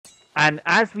And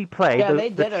as we play, Yeah,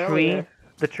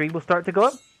 the tree will start to go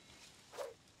up.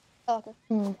 Oh,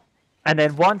 okay. And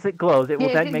then once it glows, it will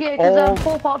then make all... Yeah, because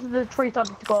 4 parts of the tree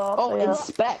started to go up. Oh, so, yeah.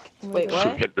 inspect. Wait,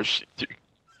 what?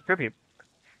 Tribute.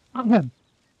 And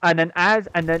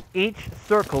then each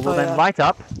circle will then light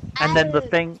up, and then the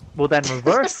thing will then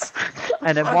reverse,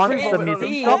 and then once the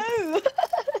music stops...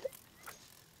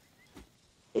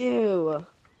 Ew.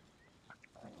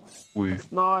 Oui.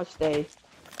 Nasty.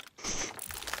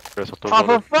 Oh,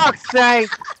 for fuck's sake!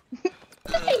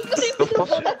 Wait,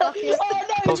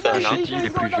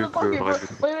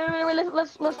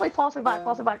 let's play pass it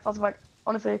back,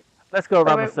 honestly. Let's go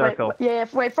around the circle.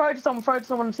 Wait, throw it to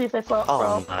someone and see if they throw it.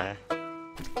 Oh no.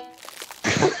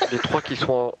 Les trois qui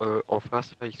sont en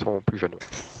face, ils sont plus jeunes.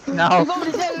 Now,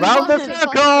 round the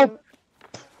circle!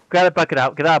 Get a bucket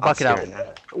out, get a bucket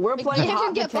out. We're playing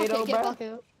hot Get potato, bucket, bro.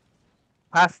 bucket.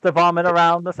 Pass the vomit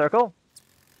around the circle.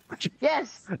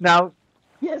 Yes! Now...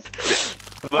 Yes!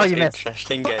 Oh, you missed.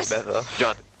 Interesting game ever.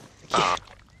 John.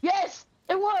 Yes!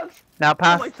 It works! Now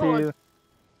pass my to... God.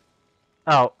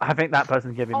 Oh, I think that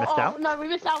person's gonna be missed out. No, we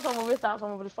missed out someone,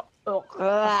 but it's fine.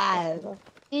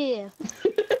 Yeah.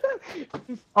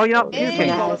 Oh, you're not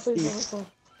puking.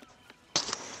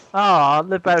 Oh,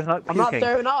 Live Better's not I'm not puking.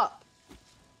 throwing up.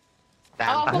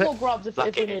 I've got more grubs if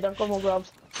you need, I've got more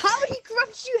grubs. How many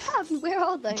grubs do you have? Where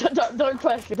are they? Don't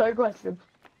question.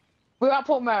 We're at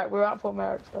Port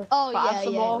Merrick, so. Oh, But yeah,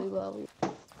 some yeah, more. we will.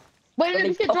 Wait,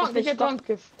 if you get drunk,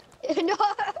 if... No!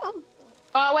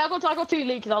 Wait, I got 2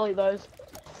 leaks, I'll eat those.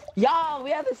 Yo,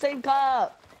 we have the same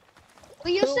cup. What are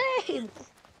you saying?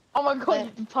 Oh my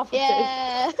god, you puffer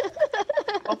Yeah!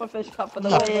 Pufferfish cup for the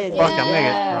Fuck, win. I'm gonna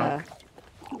get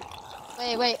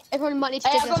drunk. Wait, everyone might need to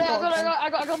Hey, dig I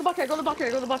got the bucket,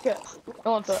 I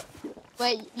want it.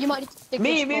 Wait, you might need to dig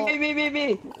Me.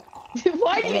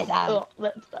 Why Give me some. Oh,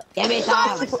 Give me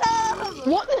some.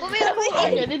 what?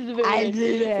 Okay, this is a bit I weird.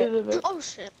 did This is a it. bit... Oh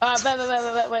shit.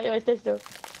 Wait, stay still.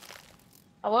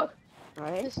 I work?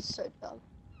 Right? This is so dumb.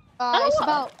 Oh, It's what?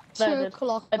 about No, 2 no.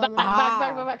 o'clock. Back.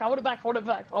 I want it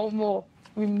back. Oh, more.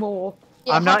 We need more.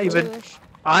 Yeah, I'm not half even- 2-ish.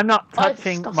 I'm not Oh, it's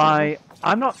touching disgusting.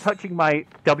 I'm not touching my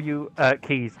W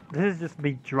keys. This is just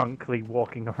me drunkly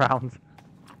walking around.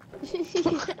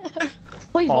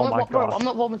 Please, Oh my bro, gosh. I'm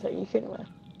not vomiting, you kidding me?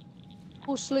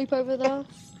 We'll sleep over there.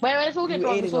 Wait, let's all get You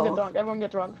drunk, ate let's it all get all. drunk, everyone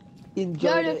get drunk. No,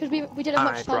 Enjoyed because it. we didn't have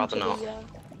much I'd time rather to not. do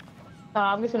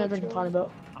I'm just gonna drink a tiny bit.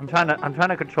 I'm trying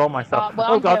to control myself. Well,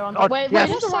 Oh I'm god. here, Oh, wait, yes.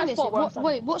 what's What the song right is spot it? where I'm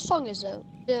Wait, what song is it?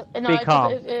 No, Be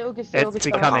calm. It'll get It's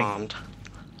becoming. Calmed.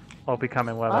 Or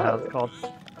becoming whatever the hell it's called.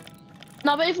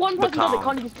 No, but if one person does it, calm.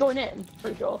 can't you just join in?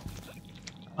 Pretty sure.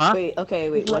 Huh? Wait,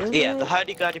 what is Yeah, it? the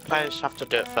hurdy-gurdy players have to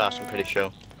do it first, I'm pretty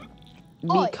sure.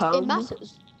 Oh, it Become?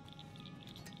 matters.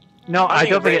 No, I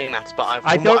don't think really it... matters, but I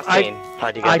from what don't- I've seen,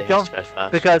 hurdy-gurdy don't- has to go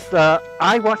first. Because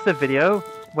I watched a video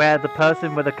where the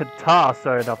person with a guitar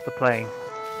started off the playing.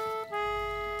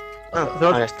 Oh,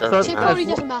 So- I guess so- doesn't It matter. probably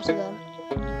doesn't matter then.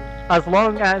 As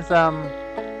long as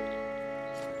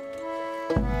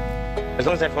As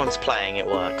long as everyone's playing, it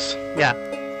works. yeah.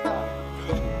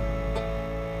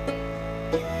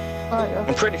 Alright, yeah.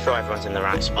 I'm pretty sure everyone's in the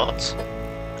right spots.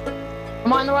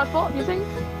 Am I in the right spot, do you think?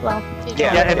 Well,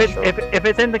 Yeah, Yeah, I'm if pretty it's sure. if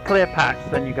it's in the clear patch,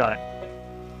 then you got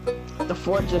it. The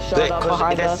fort just showed up Because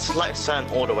behind there's us. like a certain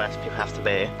order where people have to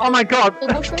be. Oh my god! The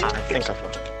bush I ring? think I've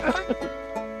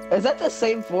got. Is that the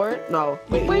same fort? No.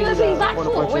 wait, we that's did the exact Fort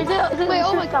of fort. Fortune. Wait,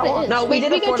 oh my god, it is. No, we Wait,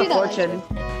 did we a go Fort do of that Fortune.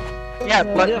 Yeah,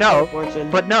 We but did a no, Fort of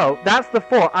Fortune. but no, that's the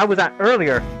fort I was at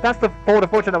earlier. That's the fort of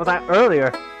fortune I was at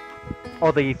earlier.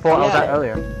 Or the fort I was at Yeah.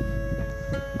 earlier.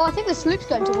 Oh, I think the sloop's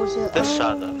going towards it. The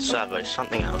server is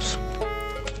something else.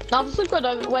 No, this is good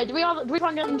though. Wait, do we try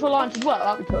and get into alliance as well?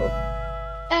 That'd be cool.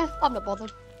 I'm not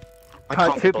bothered. I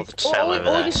can't be bothered to sail over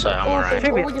there, so I'm alright.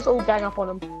 Or we just all gang up on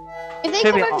them. If they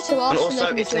Should come we- over to us, And then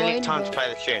also, they it's can nearly join. time to play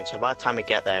the tune, so by the time we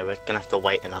get there, we're gonna have to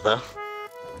wait another.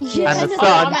 Yeah, And the Oh,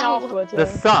 sun- I'm in afterwards, The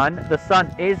yeah.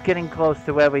 sun is getting close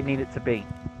to where we need it to be.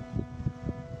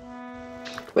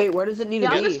 Wait, where does it need Yeah,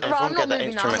 to I'm be? just, bro, I'm Everyone not get that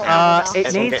moving now. instrument I'm not moving It now.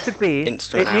 Everyone needs get to be.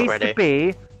 instrument It out needs ready. to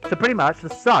be. So pretty much, the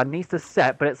sun needs to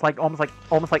set, but it's like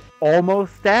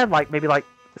almost there, like maybe like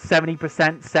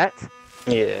 70% set.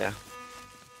 Yeah.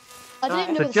 I don't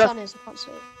even know So where the just- sun is, I can't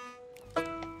see it.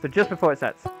 So just before it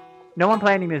sets. No one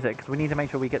play any music, because we need to make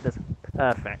sure we get this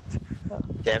perfect.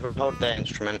 Yeah, everyone hold their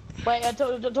instrument. Wait,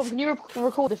 Tom, can you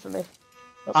record this for me?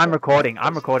 I'm recording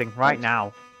right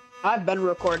now. I've been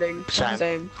recording. Same.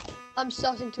 Same. I'm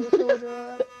starting to record.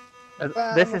 This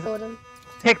I'm is recording.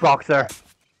 Kickboxer.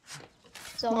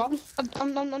 So,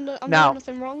 Now- doing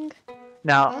nothing wrong.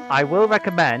 Now, I will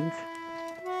recommend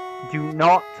do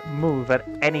not move at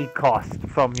any cost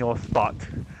from your spot.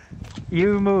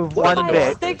 You move What one am I,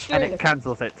 bit, stick and it drift?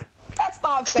 cancels it. That's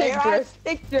not Stick fair. I drift.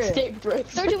 stick drift. Stick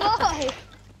drift. So do I.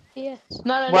 Yes.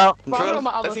 No, no, Well- no. I'm talking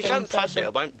about other If you things, can't touch so- it, I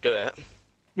won't do it.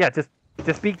 Yeah,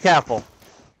 just be careful.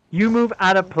 You move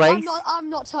out of place, I'm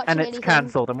not touching and it's anything.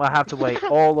 cancelled, and we'll have to wait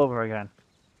all over again.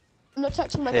 I'm not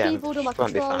touching my Yeah, keyboard or my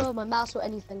won't be fun. controller or my mouse or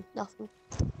anything. Nothing.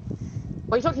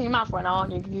 Well, you're talking your mouse right now,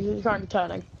 aren't you? You're currently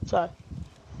turning, so.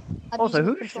 I'm Also, using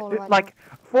my who controller right like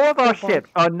 4 of our Good point. ships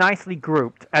are nicely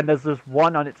grouped, and there's just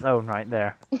one on its own right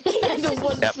there. There's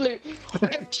one Yep. sloop.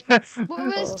 now.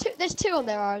 Well, there's two on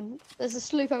their own. There's a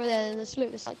sloop over there, and the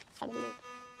sloop is like kind of weird.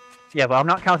 Yeah, but I'm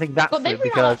not counting that But they've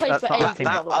sloop been around because that place that's for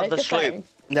not ages, our by team. the way. Other Just sloop. saying.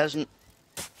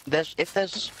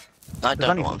 There's. I don't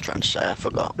only- know what I'm trying to say. I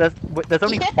forgot. There's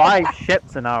only 5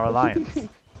 ships in our alliance.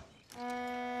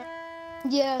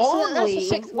 Yeah. So that's the Only?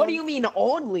 sixth What one. do you mean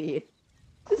only?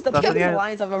 This is the That's biggest the end.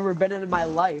 alliance I've ever been in my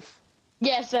life.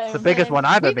 Yeah, so. It's the biggest one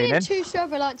I've ever We've been been in. 2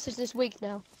 server alliances this week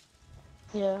now.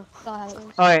 Yeah. That's how it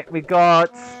is. Alright, we've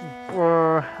got,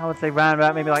 I would say round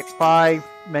about maybe like 5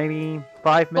 minutes.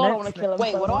 God, I want to kill him.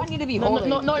 Wait, so what do I much. need to be No, holding?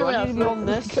 no, no, do I need to be holding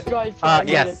this? Guys,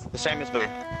 Yes. The same as me.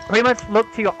 Pretty much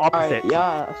look to your Alright, opposite.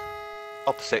 yeah.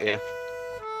 Opposite here.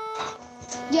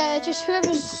 Yeah, just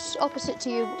whoever's opposite to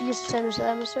you, use the same as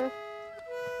them, sir.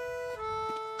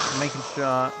 Making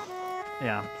sure,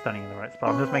 yeah, I'm standing in the right spot.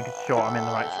 I'm just making sure I'm in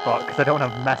the right spot because I don't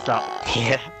want to mess up.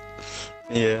 Yeah.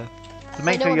 Yeah. So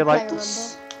make I know sure you're what like,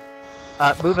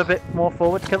 to play, move a bit more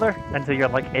forward, killer, until you're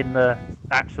like in the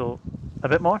actual, a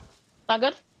bit more. That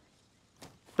good?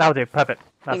 That'll do, perfect. I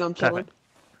That's think I'm chilling. perfect.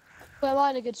 Well,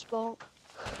 I'm in a good spot.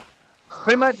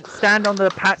 Pretty much stand on the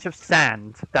patch of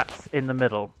sand that's in the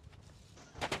middle.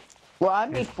 Well, I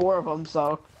made 4 of them,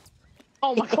 so.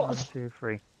 Oh my 1, god. 2,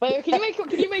 3. Wait, can you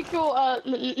make your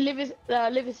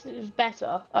Livis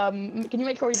better? Can you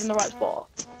make sure he's in the right spot?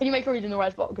 Can you make sure he's in the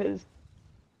right spot? Because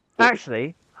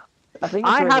Actually, I think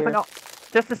it's I right have here. an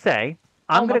just to say,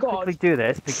 I'm Oh my going to God. quickly do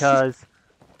this because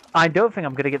I don't think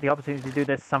I'm going to get the opportunity to do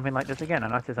this something like this again.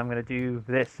 And I says I'm going to do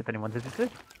this if anyone's interested.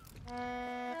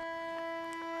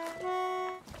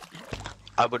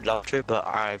 I would love to, but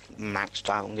I've maxed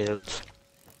out on guilds.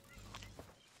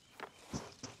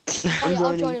 Oh, yeah, I'll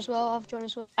joining. join as well. I'll join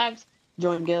as well.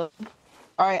 Join guild.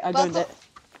 Alright, I Well, joined it.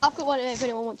 I've got one if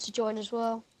anyone wants to join as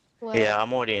well. Well, Yeah,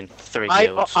 I'm already in 3 I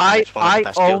guilds. and it's one of the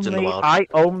best guilds in the world.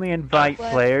 only invite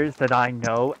Well- players that I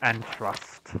know and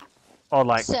trust, or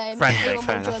like Same. friendly. Everyone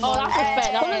Fair will join enough. Oh, mine. that's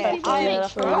respect. That's Follow respect. people Yeah, on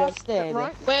that's really good. Trusted.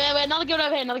 Right? Wait, another guild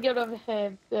over here. Another guild over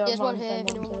here. Yeah, There's one mine, here if mine,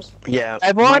 anyone mine. wants. Yeah.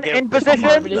 Everyone my guild in is on position!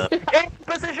 mine, look. In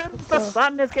position! The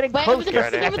sun is getting Wait, closer to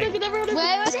everything, setting. everything, everything, Wait,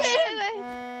 everything.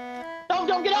 wait.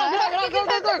 Don't get out, get out, go,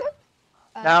 go, go.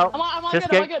 Now, Am I just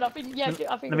good? Am I get, good? I think, yeah,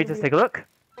 I think. let me just take a look.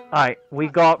 Alright, we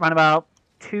got around about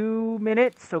 2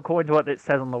 minutes, according to what it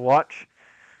says on the watch.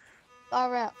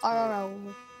 RL.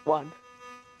 1,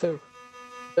 2,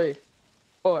 3,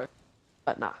 4.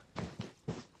 But nah.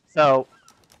 So,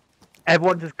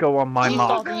 everyone just go on my You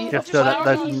mark, start, you- just so that I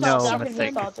there's reckon you no start, I reckon you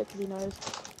mistake. start it 'cause he knows.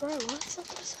 Bro,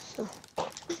 what's up?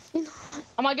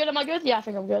 Am I good? Am I good? Yeah, I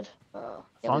think I'm good.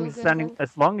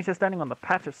 As long as you're standing on the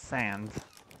patch of sand,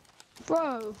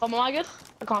 Bro. Am I good?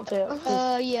 I can't see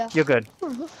it. Yeah. you're good.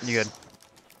 You're good.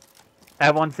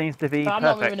 Everyone seems to be I'm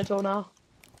not moving perfect. at all now.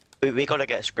 We gotta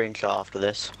get a screenshot after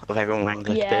this of everyone wearing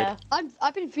Glitterbeard. Yeah.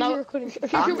 I've been video No. recording.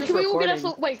 Can we all get us recording.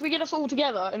 all? Wait, can we get us all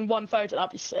together in one photo?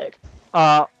 That'd be sick. It's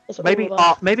all Maybe of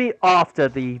us. maybe after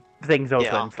the thing's open.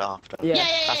 Yeah, after. Yeah. Yeah, yeah,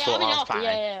 yeah. That's I what mean, I was after,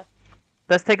 planning. yeah.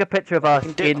 Let's take a picture of us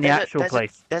We can do- in the there's a- actual there's a-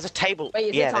 place. There's a table. Wait, is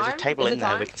it yeah, there's time? a table Is in it there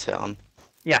time? we can sit on.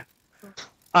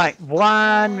 Alright,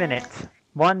 1 minute.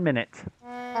 1 minute.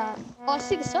 Oh, I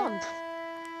see the sun.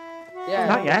 Yeah,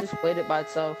 Not it yet. just played it by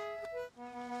itself.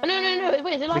 Oh, no.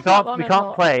 Wait, is it like We that? can't Oh, we no, can't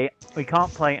it's play. We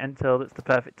can't play until it's the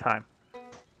perfect time.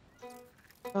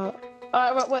 not.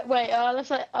 Wait. Let's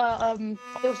say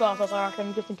still start us, I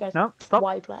reckon, just in case. No, stop.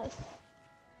 Why players?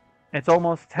 It's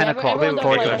almost 10 Yeah, o'clock. everyone We're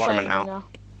don't recording play this that right way now.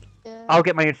 Yeah. I'll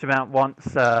get my instrument out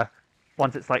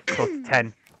once it's like close to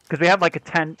 10. Because we have like a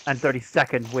 10 and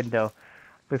 30-second window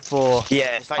before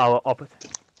Yeah, it's like our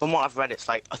opposite. from what I've read, it's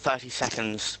like 30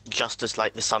 seconds just as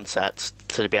like the sun sets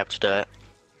to be able to do it.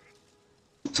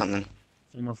 Something.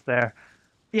 Almost there.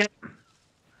 Yeah.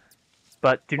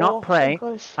 But do not Oh, play so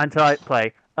close. until I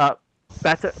play.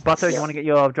 Butter, you Yeah. want to get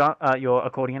your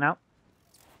accordion out?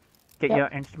 Get Yeah. your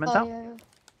instruments Oh, out?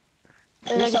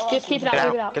 yeah. Just keep it out, Get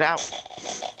keep it out. out. Get out.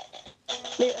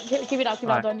 Keep it out,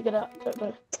 Right. don't get out.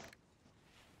 Don't.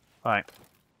 Alright.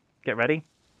 Get ready.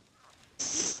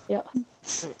 Yeah.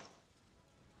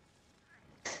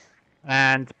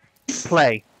 And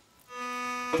play.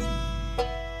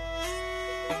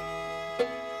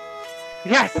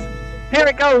 Yes! Here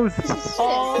it goes! This is sick.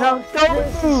 Oh, No, don't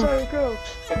this is move! so cool.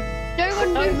 No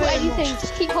one Don't move move. anything.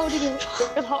 Just keep holding it.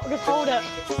 Just hold it. Hold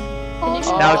it.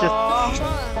 Now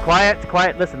just quiet,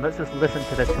 quiet. Listen. Let's just listen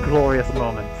to this glorious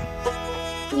moment.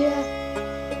 Yeah.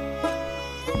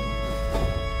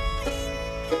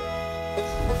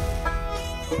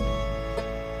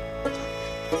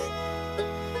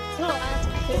 No,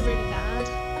 I feel really bad.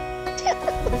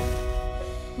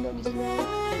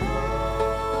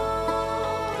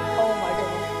 Oh my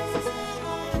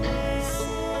god.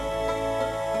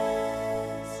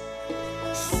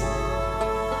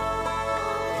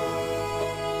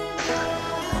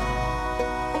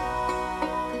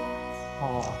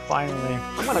 Oh, finally.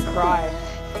 I'm gonna cry.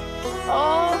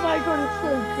 Oh my god, it's so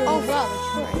good. Oh wow,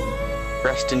 they're trying.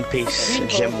 Rest in peace,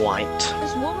 Jim White.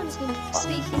 This woman's been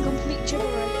speaking complete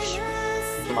gibberish.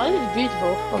 Oh, this is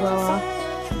beautiful.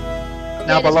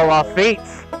 Now Yeah, below our that's feet.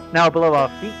 Now below our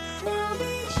feet.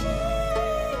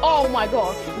 Oh my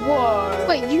god. Whoa.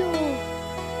 Wait, you.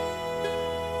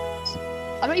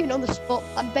 I'm not even on the spot.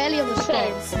 I'm barely on the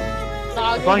spot. Same. No,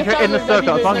 As long as you're in the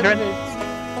circle, as long as you're in.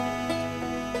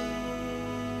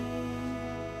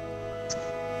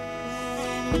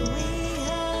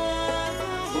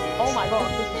 Oh my god,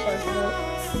 this is so good.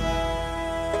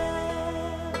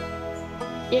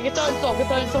 Yeah, don't stop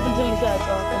until he says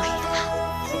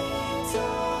something.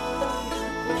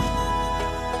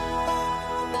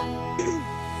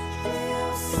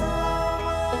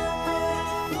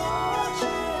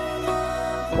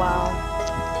 Wow.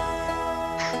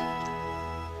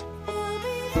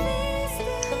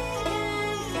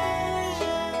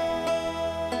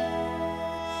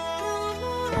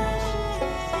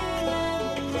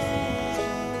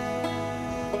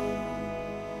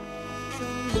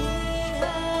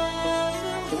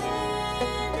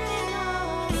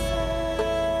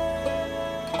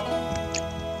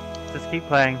 Just keep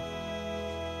playing.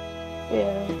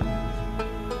 Yeah.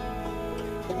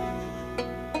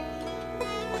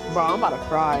 Bro, I'm about to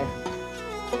cry.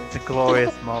 It's a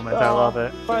glorious moment. I love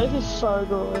it. Bro, this is so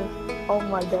good. Oh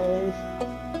my days.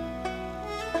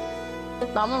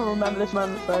 I'm gonna remember this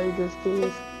moment for ages,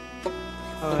 please.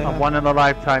 Oh, A yeah. one in a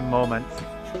lifetime moment.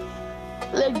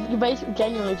 Like, you basically,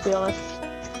 genuinely, to be honest.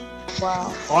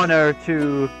 Wow. Honor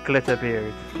to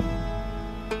Glitterbeard.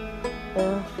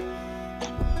 Yeah.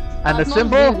 And the That's not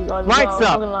symbol easy, guys, as lights well, I'm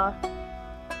not up. gonna lie.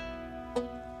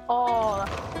 Oh,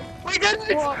 We did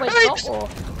it! what? Wait, Right. stop.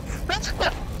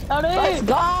 Howdy! Let's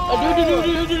go!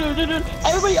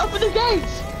 Everybody, open the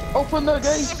gates! Open the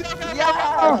gates!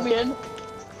 Yeah! Let me in.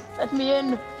 Let me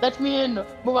in. Let me in.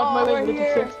 Move out my Oh, way, we're little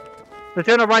here. shit. The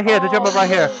journal right here. The journal right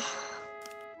here.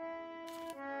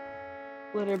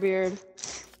 Glitterbeard.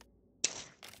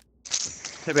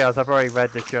 To be honest, I've already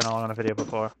read this journal on a video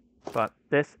before, but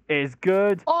this is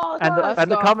good. Oh, And God.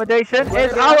 the go. commendation is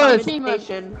Glitterbeard ours.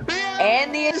 commendation.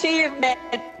 And the achievement!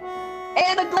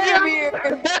 And a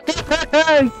Glitterbeard!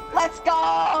 Yes! Let's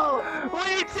go!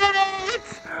 We did it!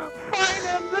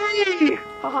 Finally!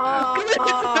 Haha.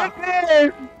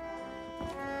 Glitterbeard!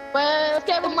 Well, let's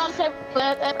get everyone around the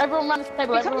table. Everyone around the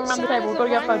table. Everyone around the table. We've got to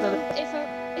get a photo of it.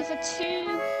 If a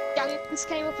two gangs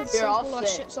came up and You're all sank all our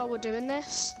sick. ships while we're doing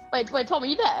this. Wait, Tom, are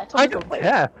you there? Tom, I don't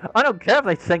care. I don't care if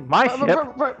they sink my ship.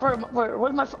 Bro,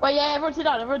 where's my... Wait, yeah, everyone sit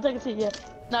down. Everyone take a seat, yeah.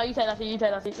 No, you take that seat. You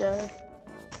take that seat, yeah.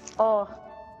 Oh.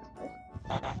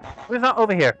 Who's not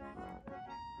over here?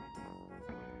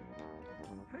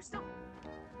 Who's not?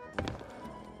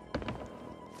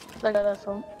 Look at that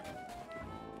one.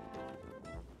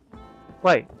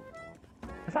 Wait.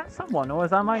 Is that someone or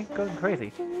is that I going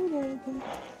crazy?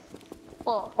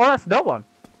 Oh. Oh, that's no one.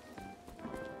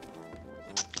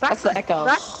 That's the echo.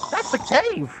 That's the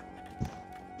cave.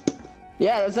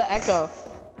 Yeah, there's the echo.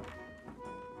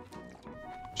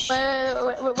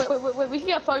 Wait, we can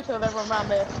get a photo of everyone around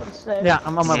this. Yeah,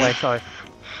 I'm on my way. Sorry.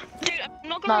 Dude, I'm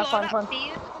not No, gonna it's lie, fine, that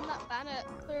Thieves on that banner,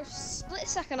 for a split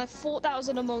second I thought that was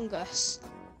an Among Us.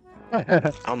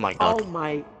 Oh my god. Oh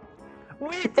my. We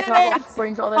did Can I get it! a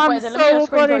screenshot of this? I'm Wait, let me get a so screenshot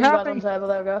bloody of you guys happy. on the table.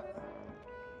 There we go.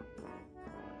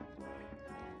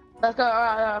 Let's go.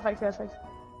 Alright, thanks, guys, thanks.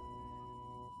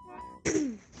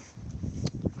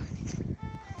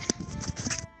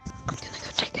 I'm gonna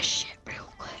go take a shit real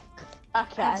quick.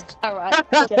 Okay. Alright. Of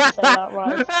course you had to say that,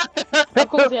 right. Of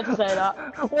course you had to say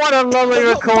that. What a lovely Did you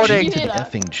recording! hear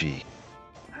that? Effing G.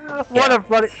 What a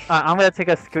bloody! I'm gonna take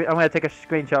a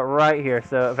screenshot right here.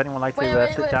 So if anyone likes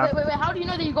to sit down, Wait, how do you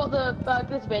know that you got the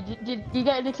Glitterbeard? Did you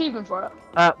get an achievement for it?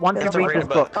 once you It's a read real this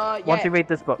book, book. once Yeah. you read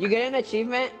this book, You get an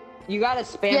achievement, you gotta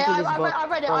spam Yeah, through this book I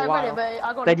read it, for a I read it, while. but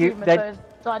I got an Then you- achievement, then- so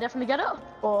it's- I definitely get it?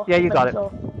 Or Yeah, you got it.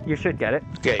 so? You should get it.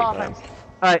 Yeah, you Oh, got it. thanks.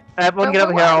 Alright, everyone Wait, get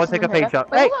over what here. I else want to is take a in here? page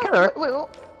shot. Wait, Hey, what- Killer! wait.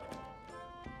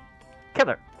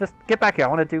 Killer! Just get back here. I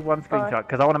want to do one screenshot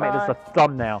because I want to make this a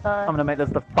thumbnail. Alright. I'm going to make this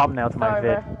the thumbnail to my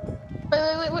Alright, vid.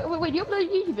 bro. Wait, you upload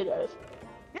YouTube videos?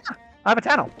 I have a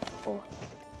channel.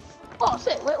 Oh,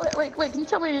 sick. Wait, can you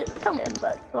tell me in a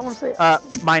sec? I want to see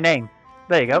it. My name.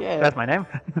 There you go. Yeah. That's my name.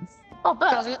 Oh,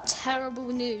 Guys, I bet. got terrible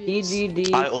news.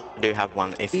 DGD I also do have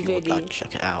one if you would like to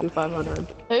check it out. 2500.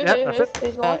 Yep, that's it.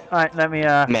 Who's one? Alright, let me,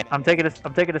 Meh. I'm taking a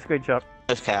screenshot.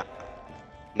 Okay.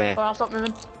 Meh. Alright, I'll stop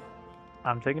moving.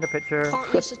 I'm taking a picture.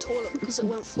 Can't use the toilet because it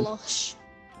won't flush.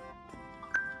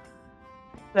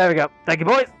 There we go. Thank you,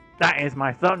 boys. That is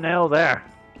my thumbnail there.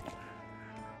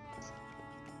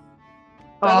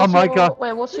 Oh my god.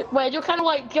 Wait, you're kind of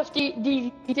like just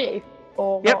DVD?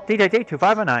 Or Yep, what?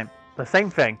 DJD2509. The same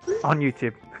thing on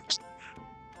YouTube.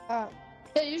 Yeah,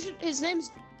 you should. His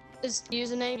name's his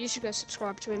username. You should go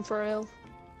subscribe to him for real.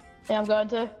 Yeah, I'm going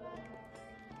to.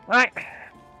 Alright.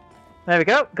 There we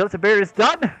go. Glitterbeard is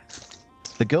done.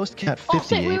 The Ghost Cat Oh,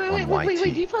 sick. 58 on Wait, do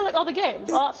YT. you play like other games?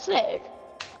 Oh, that's sick.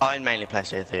 I mainly play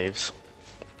Sea of Thieves.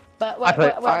 But I play-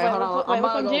 wait, hold on, I'm which gonna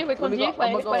one do you? go- Which one let do me you? go-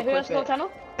 I'm Wait, gonna go who has quick your bit.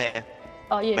 channel? Yeah.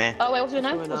 Oh, you. Meh. Oh, wait, what's your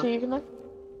name? What's What's your your username?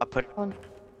 I put On.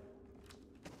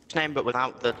 his name, but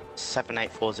without the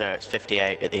 7840, it's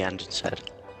 58 at the end instead.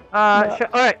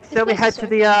 Alright, so we head to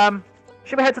the,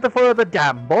 should we head to the foot of the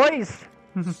dam, boys?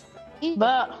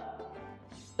 But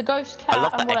the ghost I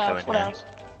love cat and the what echo else? in What here. else?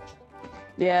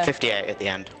 Yeah. 58 at the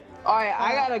end. Alright,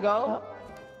 I gotta go.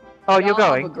 Oh, you're Y'all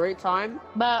Have a going? great time.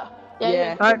 But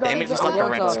Yeah. Alright. The image is like a It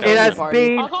red has skeleton. It has Party.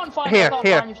 been... I can't find Here, I can't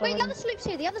here. find you for Wait, some the other reason. sloop's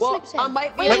here. The other Well, sloop's I here.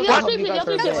 might be Wait, able the to other help sloop's you here, guys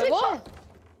the for other a sloop's bit. here. What?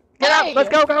 Get up! Hey! Let's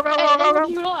go, go, go, Hey, go, go, hey, go!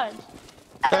 you lying?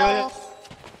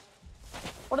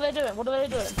 What are they doing? What are they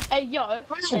doing? Hey, yo.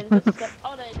 Hey, this is good.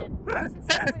 Oh, they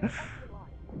did.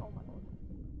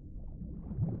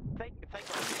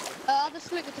 Other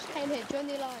sloop that just came here. Join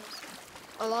the alliance.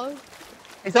 Hello.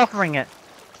 He's offering it.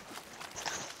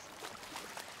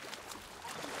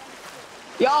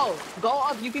 Yo, go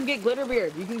up. You can get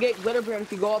Glitterbeard. You can get Glitterbeard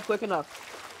if you go up quick enough.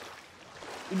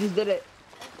 You just did it.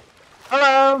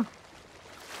 Hello!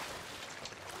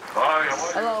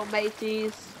 Hello,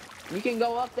 mateys. You can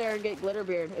go up there and get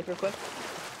Glitterbeard if you're quick.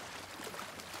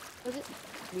 Was it?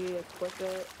 Need a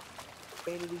quicker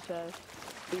way to do chest.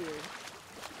 Beard.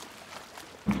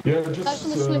 Yeah, Guys, on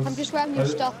the sloop. I'm just grabbing your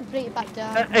stuff and putting it back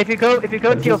down. If you go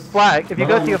to your flag, if you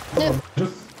go to your...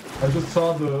 I just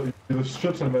saw the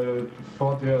ships and I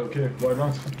thought, yeah, okay, why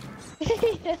not?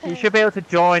 You should be able to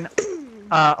join...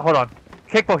 hold on.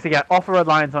 Kickboxing, yeah, offer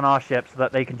alliance on our ship so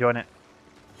that they can join it.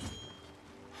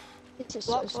 It's just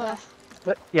so slow.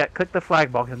 Yeah, click the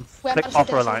flag box and Where click am I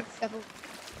offer supposed to alliance.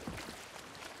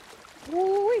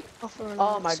 go? Offer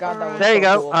Oh my god, that was There you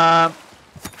so go. cool.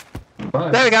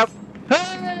 Nice. There we go.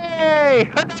 Hey!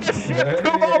 Another ship!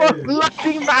 Come on!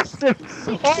 Bloody massive!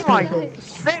 Oh my!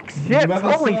 6 ships!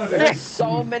 Holy There's 6!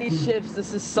 so many ships,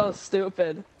 this is so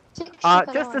stupid.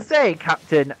 Just to say,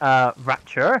 Captain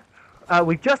Ratcher,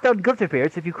 we've just done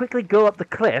Glitterbeard, so if you quickly go up the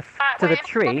cliff to the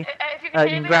tree, you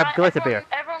can grab Glitterbeard.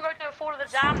 Everyone go to the fort of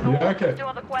the dam. Yeah, okay. Do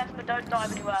other quests, but don't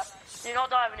dive anywhere. Do not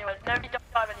dive anywhere. Nobody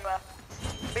dive anywhere.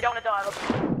 We don't want to dive.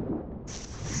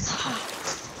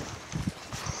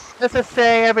 Just to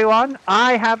say, everyone,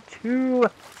 I have 2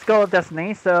 Skull of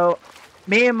Destiny, so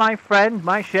me and my friend,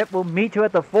 my ship, will meet you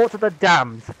at the Fort of the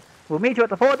Damned. We'll meet you at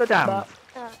the Fort of the Damned. Alright,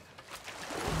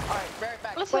 right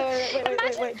back.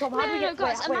 Wait, Tom, how do we get...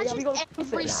 guys, wait, have we imagine got to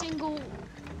every sit single.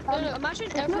 No, imagine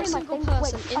it's every not in my single thing.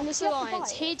 Wait, person in this you have to buy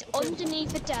alliance it. hid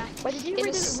underneath the deck Wait, did you in read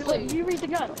a the... sloop. Did you read the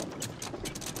journal?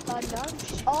 No.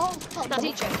 Oh, Now,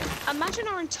 DJ, imagine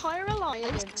our entire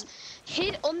alliance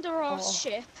hid under our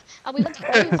ship, and we went to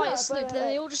go fight a sloop, and then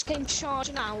they all just came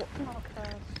charging out.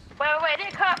 Wait, did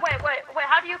it cut? Wait,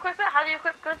 how do you equip it? How do you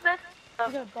equip this?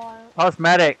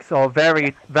 Cosmetics or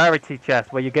Verity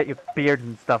chest, where you get your beard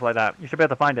and stuff like that. You should be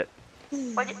able to find it.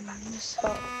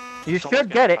 You should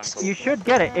get it. You should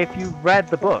get it if you read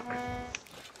the book.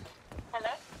 Hello?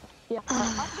 Yeah.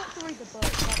 I've got to read the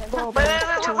book. Wait, read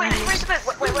the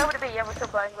book. Wait, where would it be? Yeah, we're still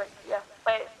playing. Wait, yeah.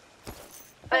 Wait,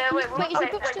 where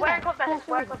are cosmetics?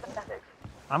 Where are cosmetics?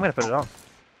 I'm gonna put it on.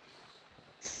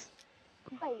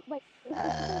 Wait.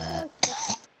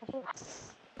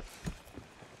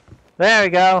 There we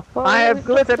go. I have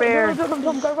Glitterbeard.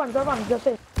 Go run, go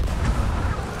see.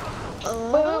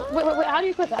 Wait, how do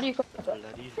you equip it? How do you equip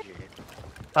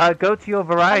it? Go to your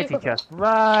variety chest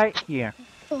right here.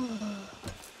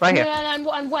 Right here. Yeah,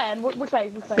 and when? Which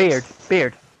place?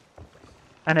 Beard.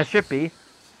 And it should be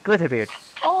Glitterbeard.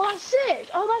 Oh, that's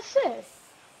sick.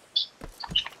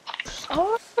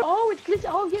 Oh, it's glitter.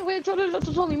 Oh, yeah, wait,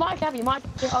 you might have, you might.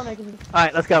 Oh, no,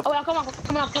 Alright, let's go. oh, yeah, coming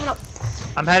up.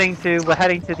 We're heading to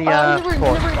the, in the room,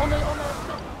 fort. on the.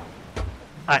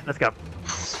 Alright, let's go.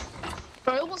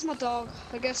 Bro, it was my dog.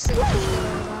 I guess it was just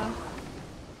over there.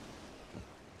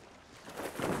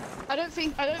 I don't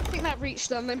think that reached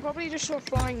them. They probably just saw a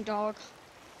flying dog.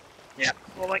 Yeah.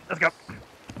 Well, wait, let's go.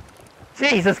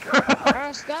 Jesus Christ!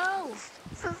 Let's go.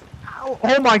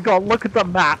 Oh my god, look at the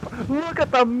map! Look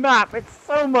at the map! It's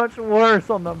so much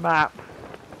worse on the map!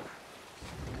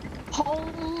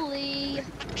 Holy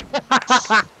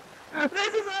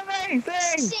This is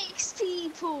amazing! 6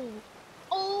 people!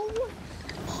 Oh,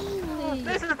 holy!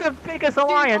 This is the biggest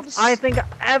alliance I think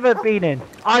I've ever been in.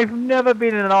 I've never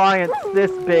been in an alliance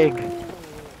this big.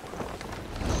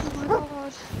 Oh my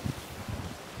god.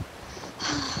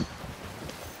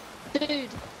 Dude,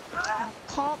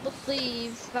 can't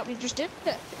believe that we just did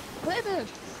it. Glitterbeard.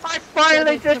 I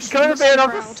finally did Glitterbeard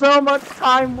after so much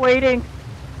time waiting.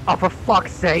 Oh, for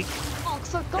fuck's sake. Oh,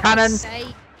 for God's Cannons.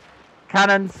 sake.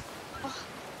 Cannons.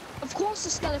 Of course the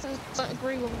skeletons don't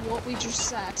agree with what we just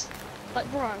said. Like,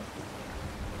 bro.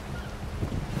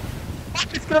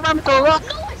 It's gonna run into a rock.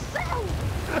 No, I fell!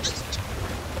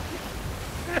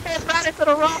 It ran into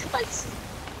the rock. I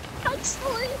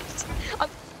slipped!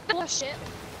 Oh shit.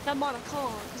 Never mind, I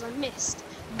can't, because I missed.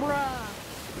 Bruh.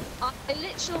 I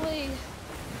literally...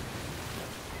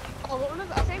 Oh,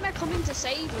 I think they're coming to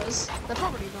save us. They're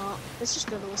probably not. It's just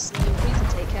going to asleep. We can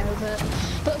take care of it.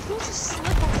 But if we were to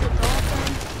slip off the dock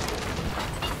then...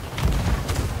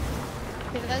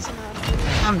 Yeah, there's an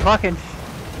I'm fucking...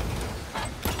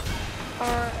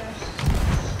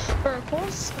 Or of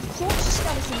course the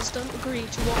skeletons don't agree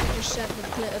to what we just said with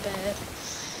Glitterbeard.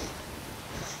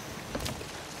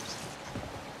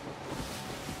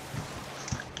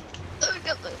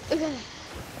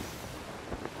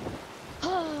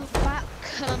 Oh, back,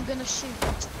 and I'm gonna shoot.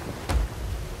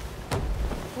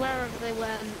 Wherever they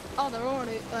went. Oh, they're all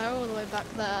the way back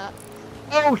there.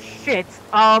 Oh shit,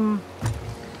 Uh-oh.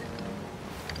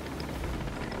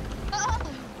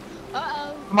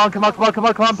 Come on,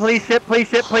 please ship. Oh,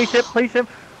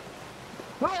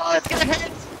 let's get a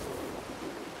hit!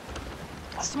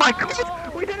 Oh my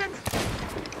god, we didn't!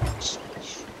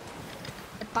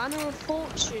 The Banner of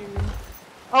Fortune.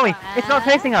 Oh, it's not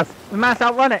chasing us. We must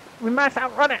outrun it.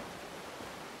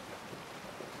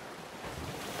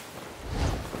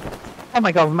 Oh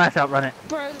my god, we must outrun it.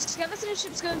 Bro, the skeleton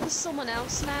ship's going for someone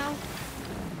else now.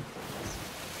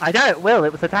 I doubt it will.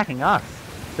 It was attacking us.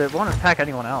 So it won't attack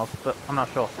anyone else, but I'm not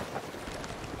sure.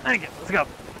 There we go. Let's go.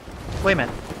 Wait a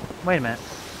minute.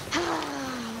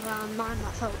 Man,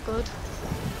 that felt good.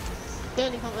 The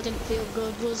only part that didn't feel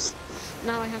good was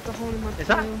now I have the hole in my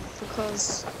tail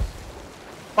because...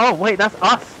 Oh wait, that's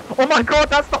us. Oh my god,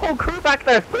 that's the whole crew back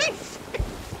there. Please.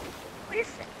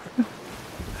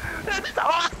 That's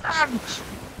awesome.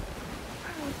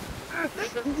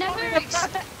 Never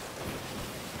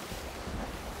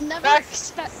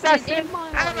expected in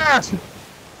my life.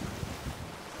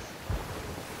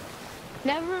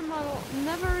 Never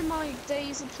in my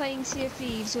days of playing Sea of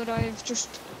Thieves would I have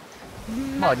just.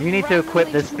 Come on, you need to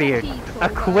equip this beard.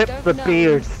 Equip the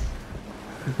beard.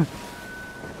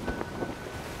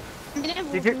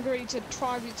 Did you agree to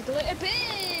tribute to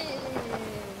Glitterbeard?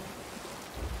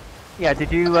 Yeah,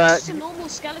 did you? Just a normal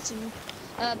skeleton,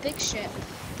 big ship.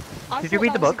 Did you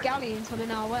read the book? A galleon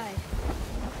coming our way.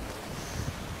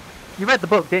 You read the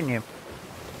book, didn't you?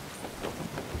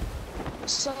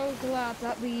 So glad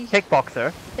that we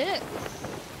Kickboxer. did it.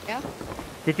 Yeah.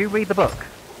 Did you read the book?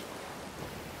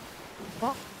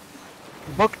 What?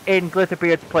 The book in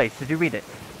Glitterbeard's place. Did you read it?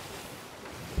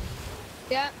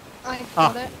 Yeah, I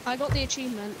got it. I got the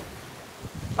achievement.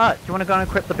 Do you want to go and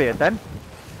equip the beard then?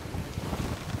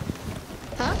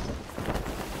 Huh?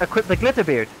 Equip the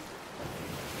Glitterbeard.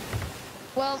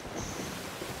 Well,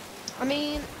 I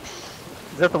mean...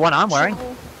 Is that the one I'm wearing?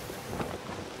 Sure.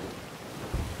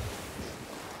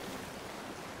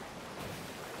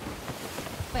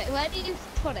 Wait, where did you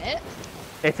put it?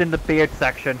 It's in the beard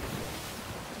section.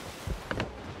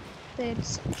 Beard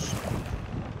section.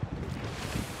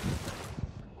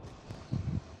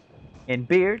 In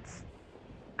beards,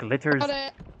 glitters Got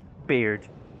it. beard.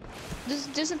 This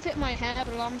doesn't fit my hair,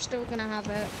 but I'm still gonna have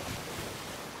it.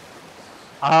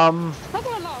 Not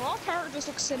gonna lie, our characters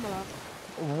look similar.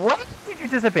 What? Did you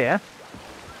disappear?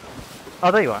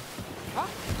 Oh, there you are. Huh?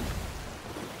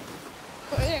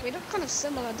 But yeah, we look kind of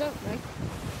similar, don't we?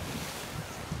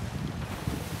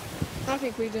 I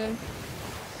think we do.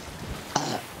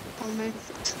 Pardon me.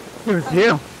 Who's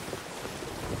you?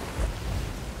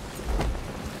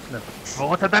 The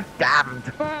Fort of the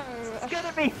Damned. Bro,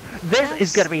 This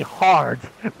is gonna be hard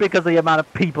because of the amount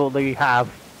of people that you have.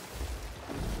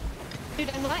 Dude,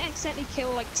 I might accidentally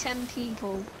kill like 10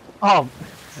 people. Oh,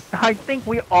 I think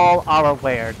we all are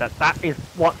aware that that is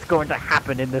what's going to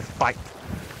happen in this fight.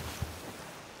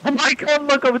 Oh my god,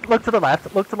 look to the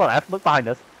left, look look behind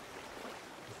us.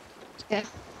 Yeah.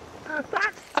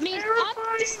 That's I mean,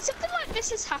 terrifying. something like this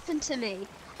has happened to me.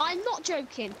 I'm not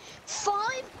joking.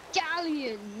 5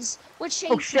 galleons were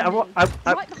chasing Oh shit, me. I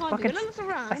Right behind me. fucking- When I look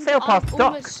around, I sailed past the I dock.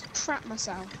 almost trapped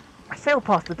myself. I sailed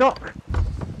past the dock.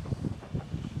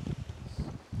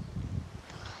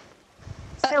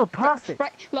 Sailed past it.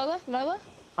 Right, lower. No.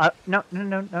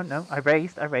 I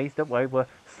raised. Don't worry, we're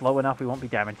slow enough. We won't be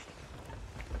damaged.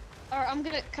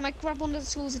 Alright, can I grab one of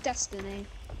the Tools of Destiny?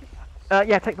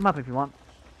 Yeah, take them up if you want.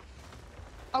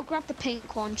 I'll grab the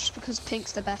pink one just because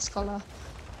pink's the best colour.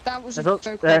 That was a There's,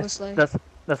 joke, al- obviously.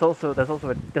 there's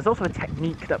also a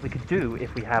technique that we could do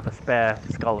if we have a spare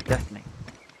Skull of Destiny.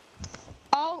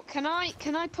 Oh, can I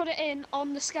put it in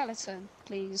on the skeleton,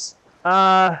 please?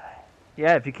 Yeah,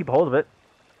 if you keep a hold of it.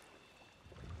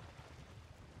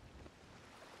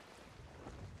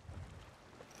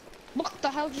 What the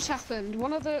hell just happened?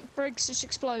 One of the brigs just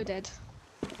exploded.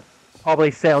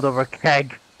 Probably sailed over a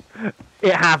keg.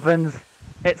 It happens.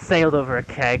 It sailed over a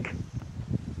keg.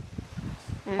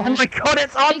 Yeah. Oh my god,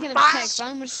 it's on Speaking of fire! kegs, I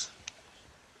almost...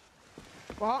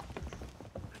 What?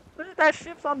 That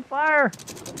ship's on fire!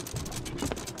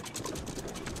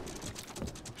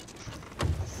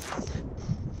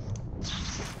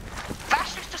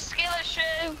 That's just a skill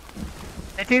issue!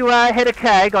 Did you hit a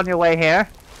keg on your way here?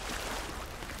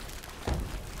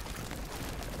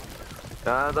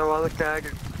 There was a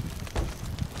keg.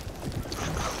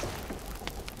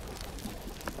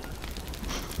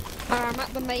 I'm at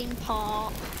the main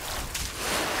part.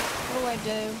 What do I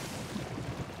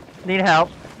do? Need help?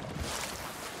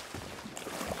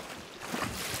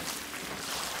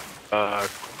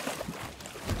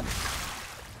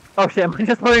 Oh shit, I'm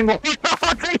just putting more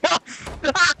onto your...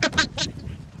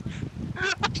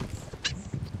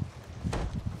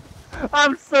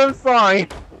 I'm so sorry.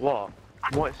 What?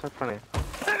 What is so funny?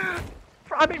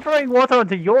 I've been throwing water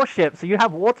onto your ship, so you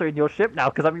have water in your ship now,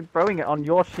 because I've been throwing it on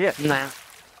your ship. Nah.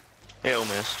 It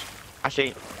almost.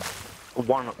 Actually,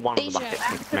 one of the Asia.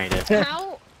 buckets made it.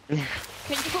 How? Can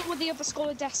you go with the other Skull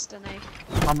of Destiny?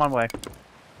 On my way.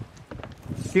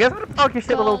 You guys want to park your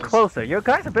ship a little Guys. closer? Your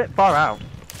guy's a bit far out.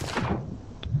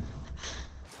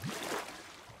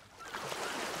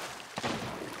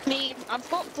 I mean, I've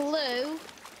got blue.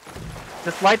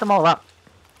 Just light them all up.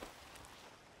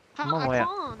 How, on my I way up.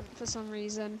 can't for some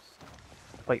reason.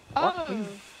 Wait, what? Oh.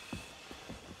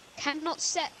 Cannot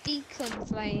set beacon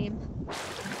flame.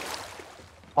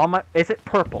 On my... Is it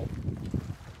purple?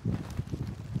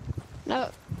 No,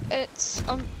 it's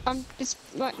it's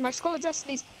my Skull of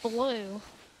Destiny's blue.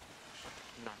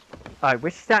 Alright,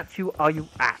 which statue are you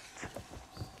at?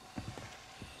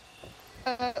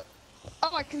 Oh,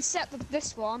 I can set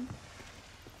this one.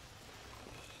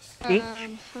 Each?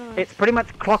 Alright. It's pretty much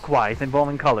clockwise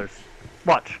involving colors.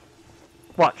 Watch.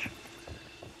 Watch.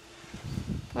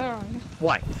 Where are you?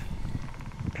 White.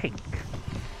 Pink.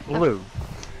 Blue.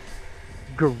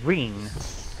 Green.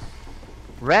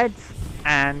 Red.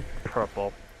 And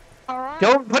purple. Alright.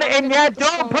 Don't put it in yet!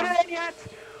 Let's Don't go. put it in yet!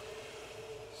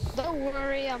 Don't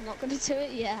worry, I'm not gonna do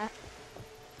it yet.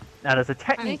 Now there's a I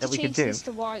technique need to that we can change do. this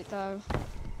to white though.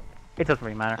 It doesn't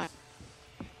really matter.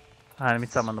 Alright, let me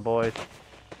summon the boys.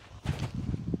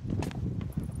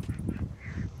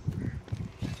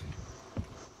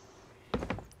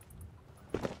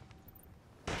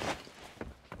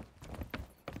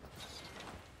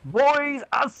 Boys,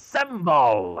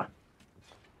 assemble!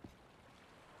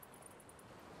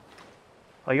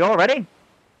 Are you all ready?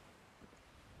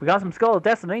 We got some Skull of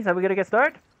Destinies. Are we gonna get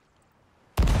started?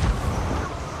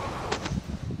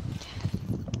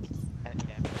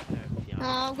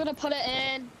 I'm gonna put it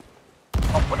in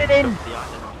Oh, put it in!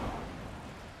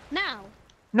 now.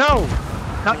 No!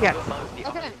 Not yet.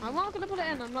 Okay, I'm not gonna put it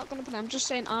in. I'm not gonna put it in. I'm just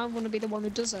saying I want to be the one who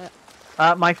does it.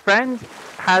 My friend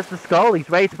has the skull. He's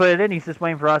ready to put it in. He's just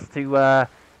waiting for us to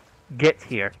get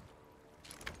here.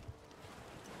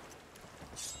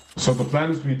 So the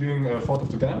plan is we doing Fort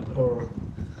of the Damned, or?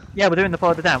 Yeah, we're doing the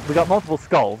Fall of the Dam. We got multiple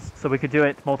skulls, so we could do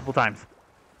it multiple times.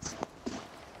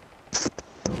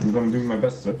 I'm gonna do my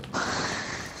best, sir.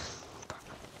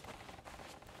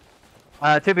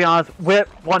 To be honest, we're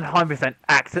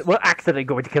 100% we're accidentally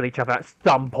going to kill each other at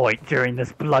some point during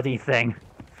this bloody thing.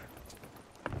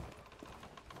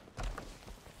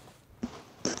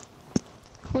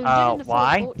 We're doing the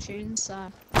why? Full Fortune,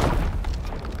 so.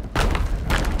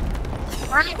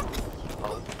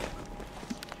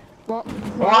 What?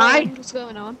 Why? What's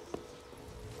going on?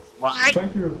 Why?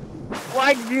 Thank you.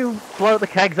 Why did you blow the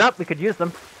kegs up? We could use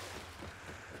them.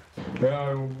 Yeah,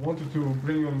 I wanted to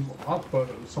bring them up, but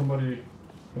somebody,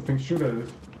 I think, shoot at it.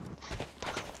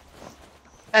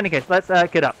 Any case, let's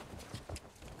get up.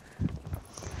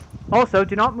 Also,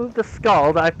 do not move the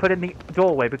skull that I've put in the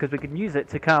doorway because we can use it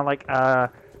to kind of like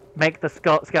make the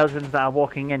skeletons that are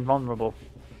walking in vulnerable.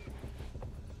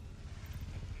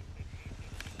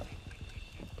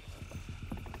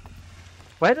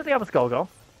 Where did the other skull go?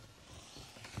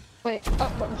 Wait,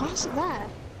 why is it there?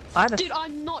 I had a... Dude,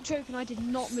 I'm not joking. I did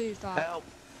not move that. Help!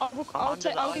 I'll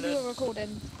give you a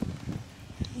recording.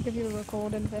 I'll give you a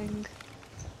recording thing.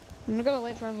 I'm gonna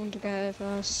wait for everyone to go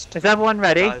first. Is everyone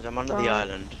ready? Guys, I'm under the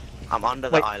island. I'm under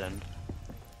the island.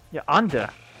 You're under.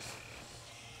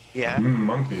 Yeah.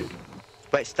 Monkey.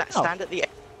 Wait, stand at the.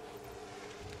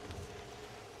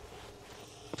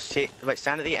 Wait,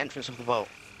 stand at the entrance of the vault.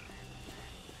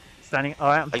 Standing.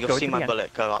 Alright, I'm You'll going see to my the end.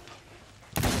 bullet go up.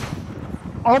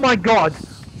 Oh my god!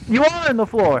 You are on the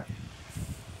floor!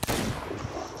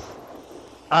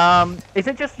 Is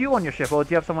it just you on your ship, or do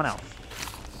you have someone else?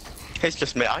 It's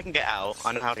just me. I can get out.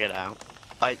 I know how to get out.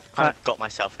 I kind of got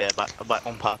myself here, but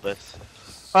on purpose.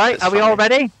 Alright, It's are we all funny.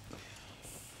 ready?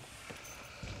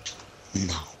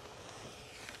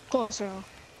 Of course we are.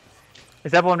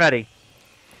 Is everyone ready?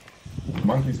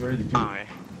 Monkey's ready too. Aye.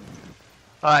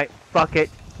 Alright, fuck it.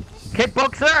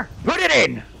 Kickboxer, put it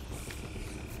in!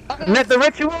 Let the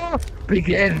ritual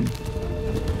begin!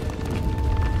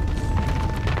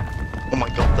 Oh my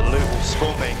god, the loot was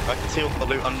spawning. I can see all the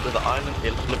loot under the island.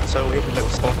 It looked so weird when it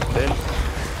was spawned in.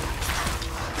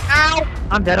 Ow!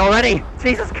 I'm dead already!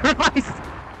 Jesus Christ!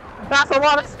 That's a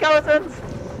lot of skeletons!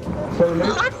 So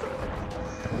late. I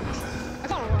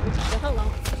can't remember. Hold on.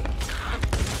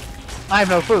 I have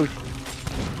no food.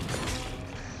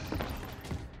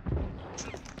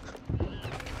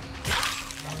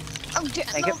 Oh dear,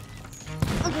 Thank no. you.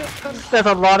 Okay, There's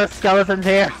a lot of skeletons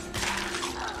here.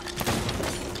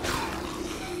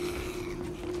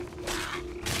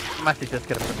 I'm actually just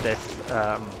gonna put this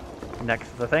next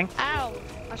to the thing. Ow!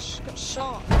 I just got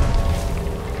shot.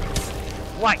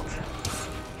 White.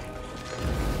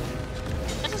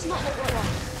 That does not look like one.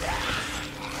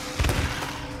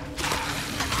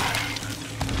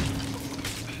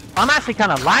 I'm actually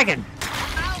kind of lagging.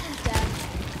 Ow, I'm dead.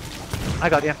 I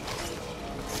got you.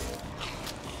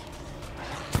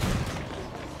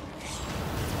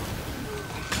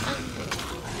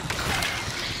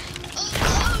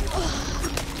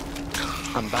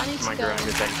 I'm back I need to my to go grand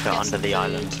adventure get under some the food.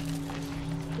 island.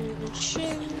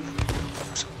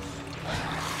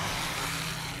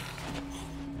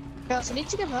 Guys, I need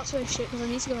to go back to this shit because I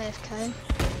need to go AFK.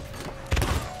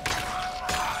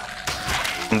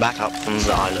 I'm back up from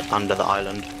the island, under the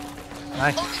island.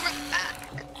 Nice.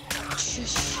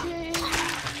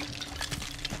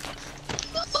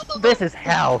 This is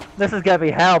hell. This is gonna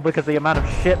be hell because of the amount of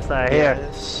ships that are here.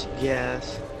 Yes,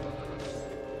 yes.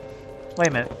 Wait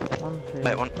a minute. One, two.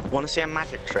 Wait, want to see a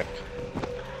magic trick?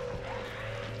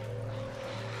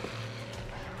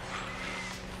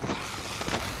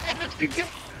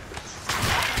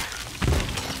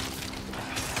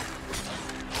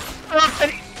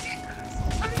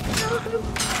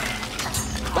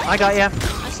 I got ya.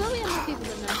 I saw we had more people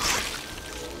than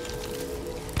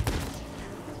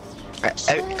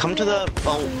this. Come to the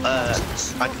vault.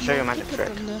 I can show you a magic trick.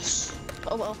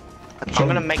 Oh well. I'm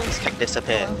gonna make this cake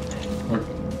disappear.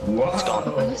 Wow. It's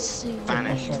gone. Let's see.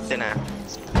 Vanished. Dinner.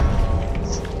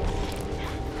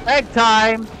 Egg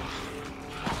time.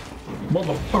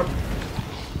 Motherfucker.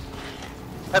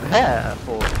 Prepare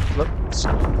for looks.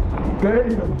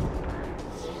 Damn.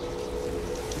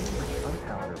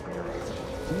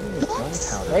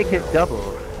 Make it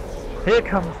double. Here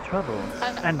comes trouble.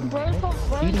 And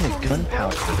eating a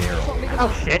gunpowder barrel.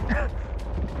 oh shit.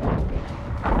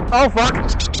 Oh fuck.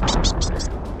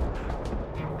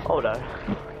 Oh no.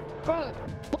 Bro,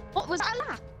 what was that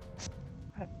laugh?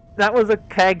 That was a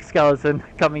keg skeleton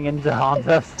coming in to haunt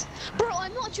us. Bro,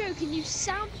 I'm not joking. You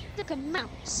sound like a mouse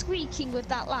squeaking with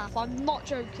that laugh. I'm not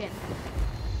joking.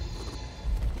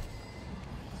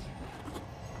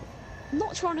 I'm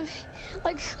not trying to,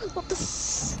 like, what the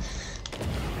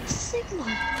signal?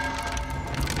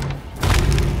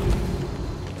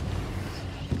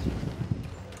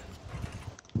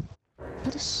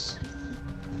 What is?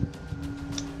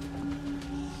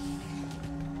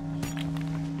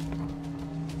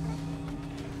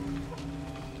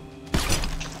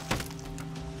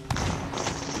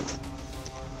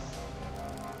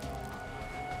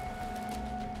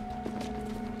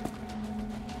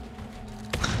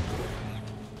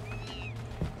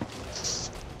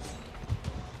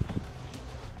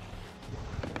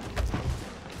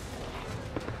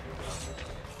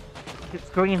 It's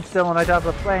green still on our top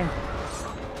of the plane.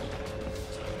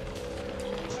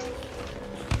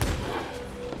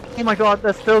 Oh my god,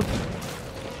 it's still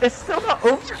not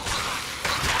over.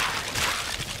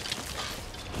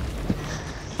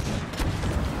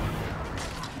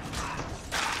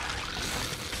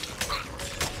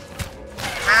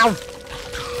 Ow!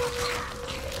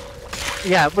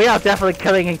 Yeah, we are definitely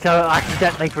killing each other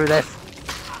accidentally through this.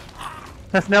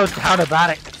 There's no doubt about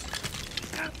it.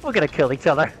 We're gonna kill each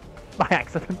other. By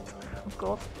accident, of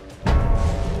course.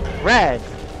 Red!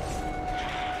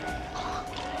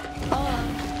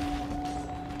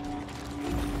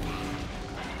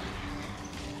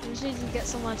 We just need to get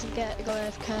somewhere to go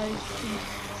AFK.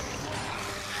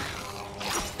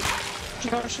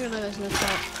 Josh, you know there's no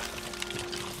top.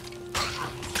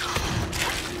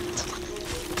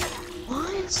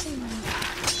 Why is he...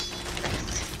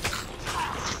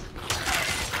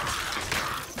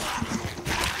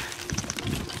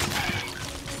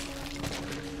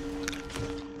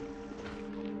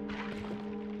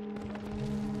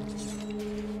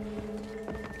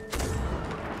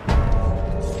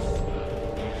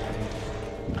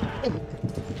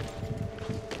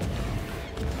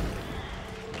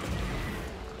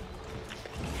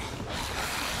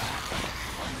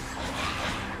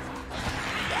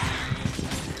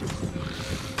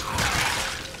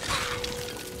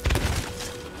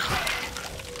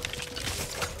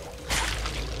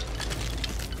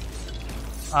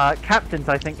 Captains,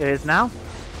 I think it is now.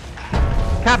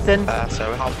 Captain!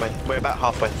 So we're about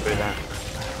halfway through that.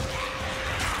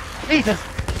 Jesus!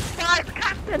 5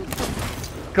 captains!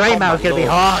 Greymouth's gonna be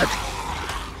hard!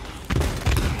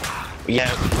 Yeah,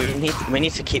 we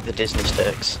need to keep the Disney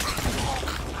sticks.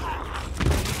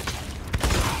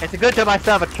 It's a good job I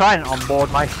still have a trident on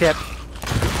board my ship,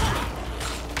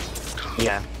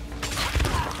 Yeah.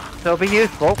 so it'll be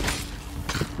useful.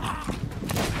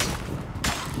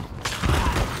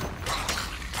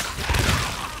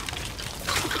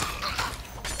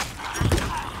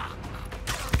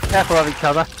 Careful of each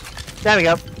other. There we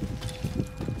go.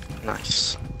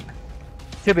 Nice.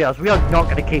 To be honest, we are not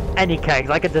going to keep any kegs.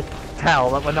 I can just tell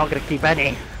that we're not going to keep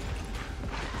any.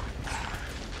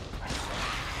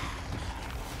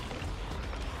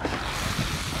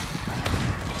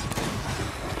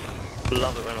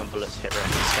 Love it when my bullets hit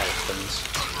random skeletons.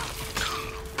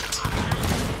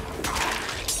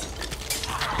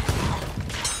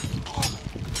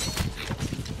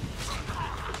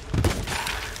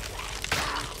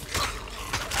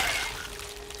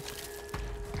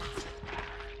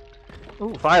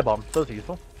 Ooh, firebombs. Those are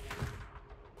useful.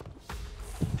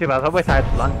 Too bad. I wish I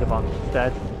had plunger bombs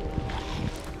instead.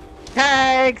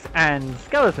 Kegs and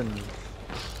skeletons.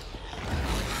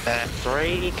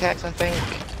 3 kegs, I think.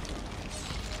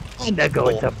 And they're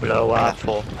going to blow up.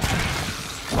 4.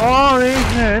 Oh, these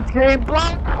nerds came blow.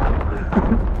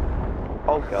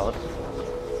 Oh god.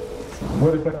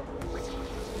 Wait a second.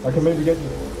 I can maybe get you.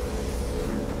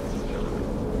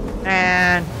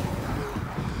 And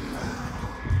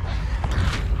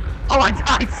oh, I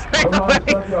died straight Oh, no, away.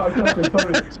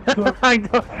 sorry. I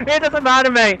don't, it doesn't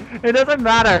matter, mate. It doesn't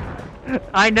matter.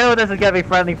 I know this is gonna be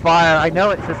friendly fire. I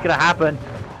know it's just gonna happen.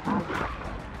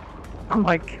 Oh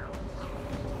my god.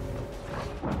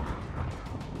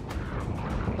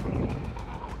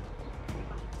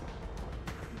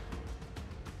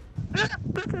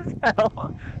 This is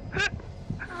hell.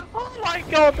 Oh my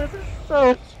god, this is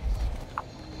so...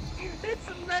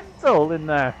 It's mental in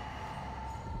there.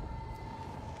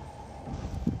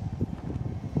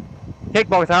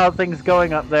 Kickbox, how are things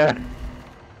going up there?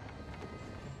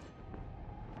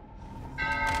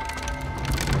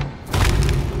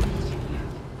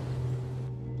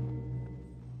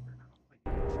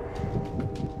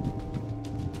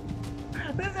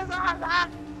 This is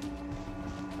awesome!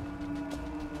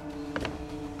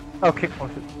 Oh, kickbox.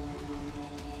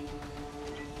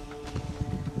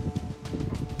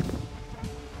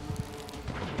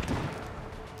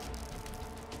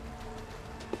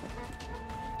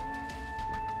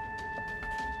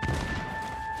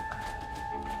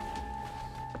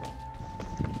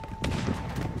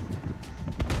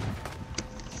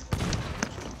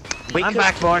 I'm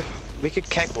back, boy. We could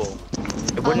keg wall.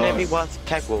 Wouldn't it be worth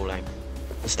keg walling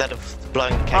instead of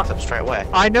blowing the kegs up straight away?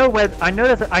 I know where. I know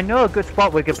a good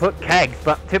spot where we can put kegs,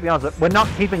 but to be honest, we're not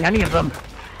keeping any of them.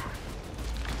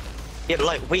 Yeah,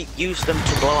 like we use them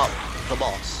to blow up the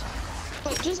boss.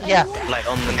 Just Yeah. Like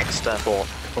on the next fort.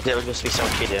 Or it would just be so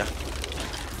much easier.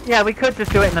 Yeah, we could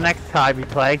just do it in the next time we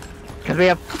play, because we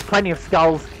have plenty of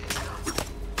skulls.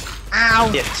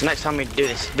 Ow! Yeah, so next time we do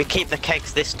this, we keep the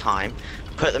kegs this time,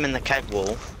 put them in the keg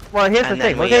wall. Well, here's the And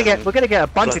thing. then We're gonna get a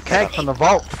bunch blow of the keg kegs from the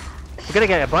vault. We're gonna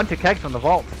get a bunch of kegs from the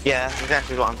vault. Yeah, that's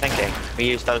exactly what I'm thinking. We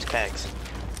use those kegs.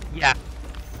 Yeah.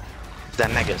 They're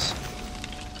megas.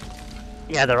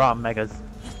 Yeah, there are megas.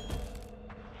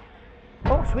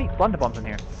 Oh, sweet. Blunder bombs in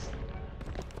here.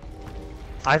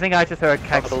 I think I just heard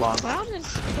kegs along. How did get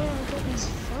these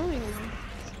throwing them?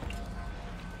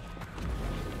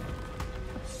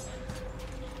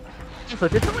 So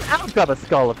did someone else grab a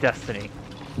Skull of Destiny?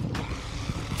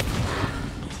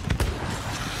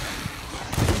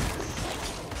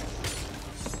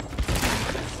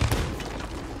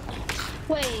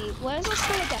 Wait, where's the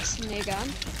Skull of Destiny again?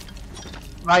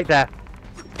 Right there.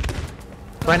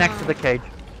 Right next to the cage.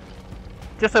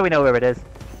 Just so we know where it is.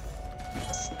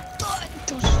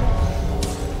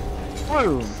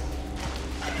 Boom!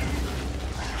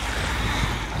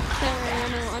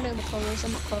 I know the colours,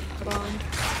 I'm not colorblind.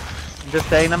 I'm just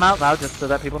saying them out loud just so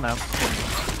that people know.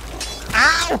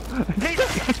 Ow! Jesus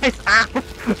Christ! Ow!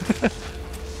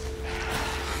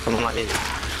 Something like this.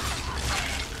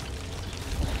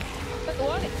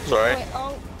 What? Sorry. Wait,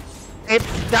 oh.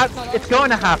 It's going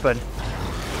to happen.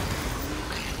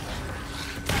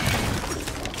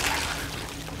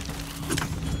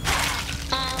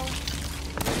 Ow.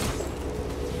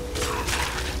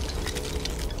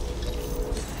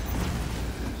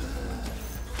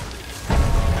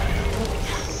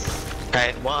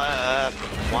 Okay,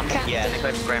 one? Yeah, next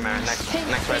wave's grey mirror.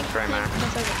 Next wave's grey mirror. My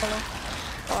favourite colour.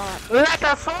 Alright. Let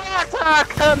the slaughter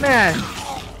come in!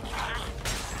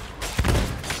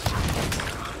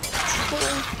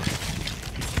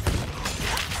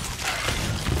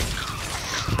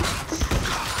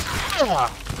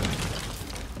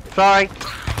 Sorry.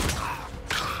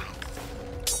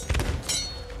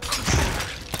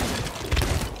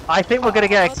 I think we're gonna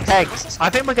get a keg. I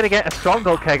think we're gonna get a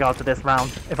stronghold keg after this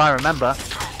round, if I remember.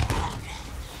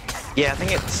 Yeah, I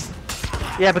think it's...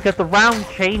 Yeah, because the round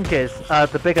changes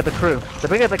the bigger the crew. The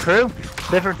bigger the crew,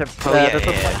 different.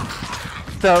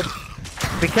 So,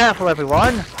 be careful,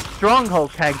 everyone.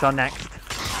 Stronghold kegs are next.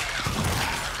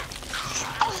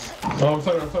 Oh, I'm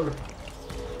sorry.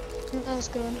 That was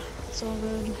good. It's all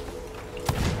good.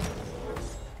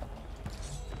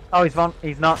 Oh, he's not.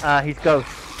 He's ghost.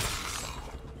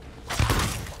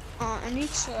 I need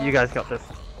to... You guys got this.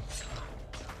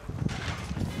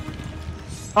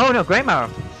 Oh no, grey marrow.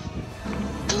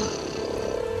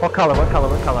 What color?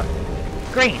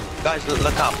 Green. Guys,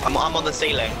 look up. I'm on the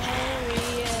ceiling. There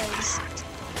he is.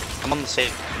 I'm on the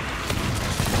ceiling.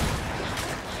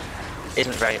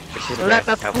 Isn't very... Let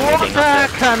the slaughter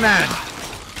come in!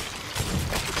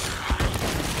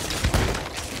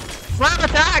 Slam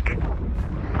attack!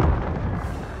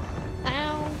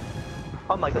 Ow.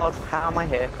 Oh my god, how am I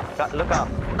here? Look up.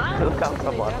 Look up,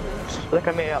 someone. Look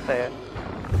at me up there.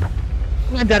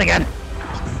 I'm dead again.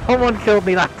 Someone killed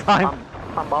me that time.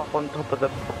 I'm up on top of the...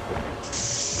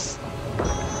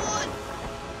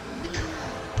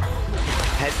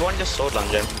 Hey, everyone just sword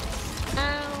lunge him.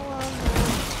 Ow.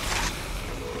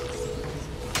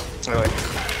 Oh, wait.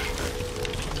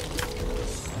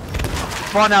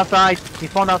 Spawn outside. He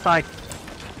spawned outside.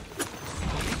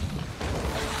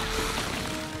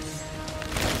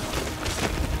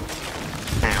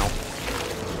 Ow.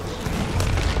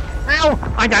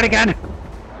 Ow! I died again!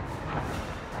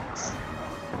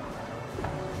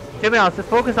 To be honest, just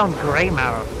focus on grey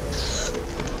marrow.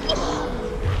 Ow.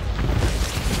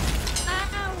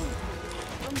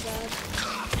 I'm dead.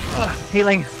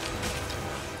 Healing.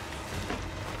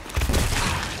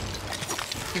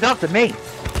 He's after me.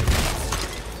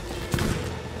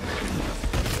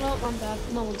 Well, I'm dead.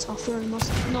 No one's after him.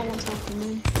 No one's after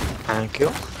me. Thank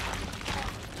you.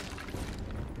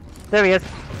 There he is.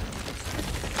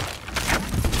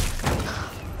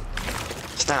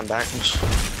 Stand back.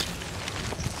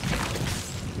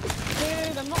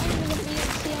 Dude, I'm not even gonna be able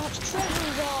to see how much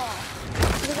treasures are.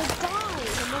 Because I died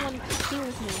and no one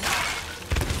healed me.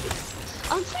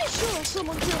 I'm pretty sure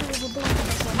someone killed me with a bomb.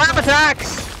 Slam attack!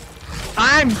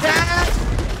 I'm dead!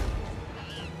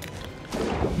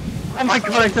 Oh my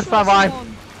god, I just survived!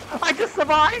 I just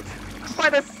survived! By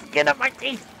the skin of my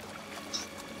teeth!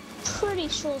 Pretty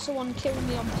sure someone killed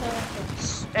me on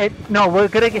purpose. No, we're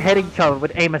gonna hit each other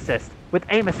with aim assist. With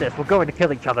aim assist, we're going to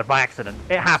kill each other by accident.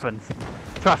 It happens.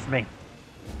 Trust me.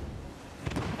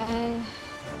 Oh,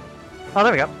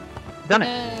 there we go. Done it.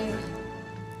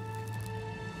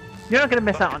 You're not gonna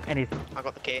miss out on anything. I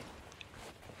got the key.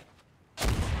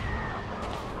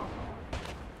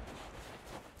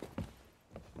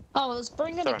 Oh, I was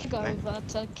bringing Sorry, a keg over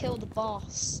to kill the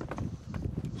boss.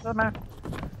 Doesn't matter.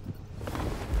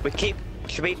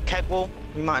 Should we keg wall?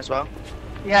 We might as well.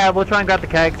 Yeah, we'll try and grab the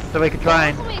kegs so we can try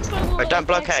and... Wait, don't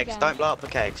blow kegs. Don't blow up the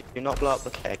kegs. Do not blow up the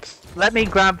kegs. Let me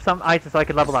grab some items so I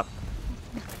can level up.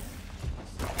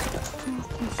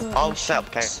 I'll set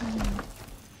up kegs.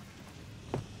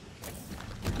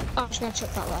 I'm just gonna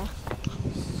chuck that there.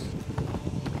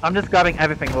 I'm just grabbing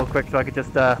everything real quick so I could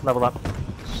just level up.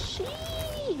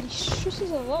 Sheesh, this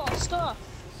is a lot of stuff.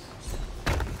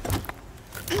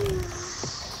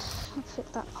 I'll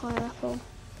pick that pineapple.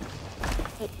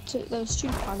 Took those 2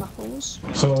 pineapples.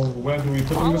 So where do we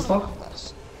put in the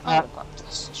stuff?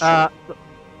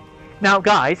 Now,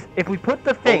 guys, if we put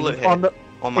the things on the...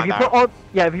 On my if you barrel. put all,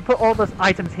 yeah, if you put all those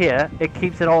items here, it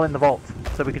keeps it all in the vault.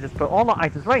 So we can just put all the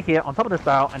items right here on top of this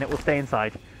barrel, and it will stay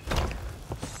inside.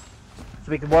 So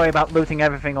we can worry about looting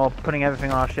everything or putting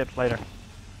everything on our ships later.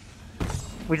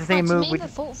 We just need to move. We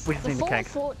just need the kegs.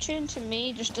 Fortune to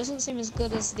me just doesn't seem as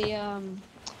good as the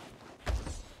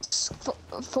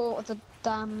Fort of the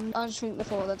Dam. I just think the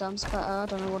Fort of the Dam's better. I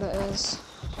don't know what it is.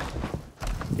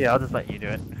 Yeah, I'll just let you do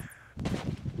it.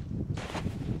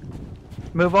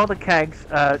 Move all the kegs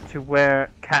to where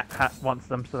Cat wants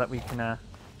them so that we can...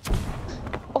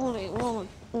 Only one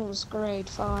was grade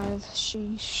 5.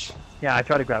 Sheesh. Yeah, I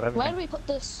try to grab everything. Where do we put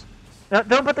this? No,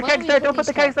 don't put the Where kegs do we there! put Don't put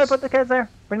the these kegs there! kegs? Put the kegs there!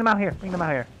 Bring them out here! Bring them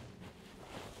out here!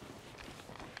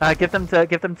 Give them to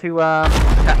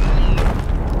Cat.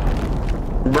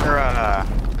 Bruh.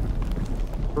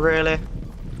 Really?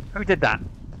 Who did that?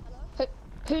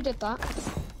 Who did that?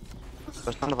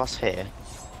 There's none of us here.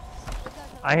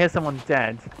 I hear someone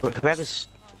dead. But whoever's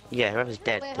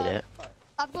dead did it.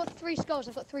 I've got 3 skulls.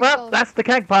 I've got 3 Well, skulls. that's the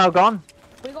keg pile gone.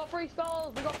 We got 3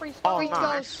 skulls. We got 3 Oh, skulls.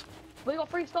 nice. We got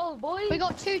 3 skulls, boys. We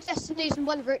got 2 destinies and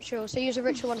 1 ritual, so use a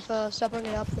ritual one first. So I'll bring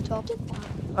it up to the top.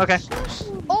 Okay.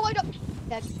 Oh, I got.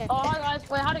 Yeah, Oh, hi guys.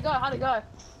 Wait, how'd it go? How'd it go?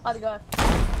 How'd it go?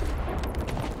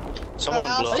 Someone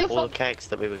blew see up all the kegs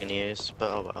that we were gonna use,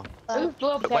 but oh well. Who blew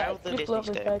up the But where cake? are the Who blew up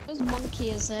Disney the sticks? cake? Whose monkey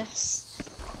is this?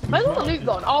 Where's all the loot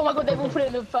gone? Oh my god, they've all put it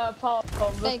in the part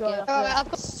of Thank you. Alright, I've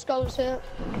got skulls here.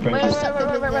 Wait,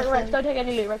 don't take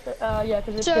any loot, Rex. Yeah,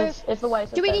 because So, it's the way.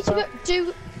 Do we need to go?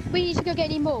 Do we need to go get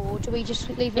any more, or do we just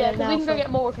leave it Yeah, in because we can go alpha?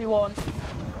 get more if you want.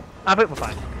 I think we're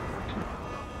fine.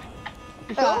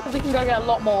 You sure? 'Cause we can go get a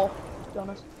lot more, to be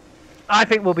honest. I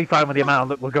think we'll be fine with the amount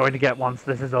that we're going to get once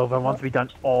this is over, once we've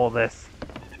done all this.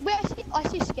 Wait, I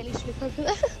see Skelly Sloop over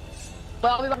there.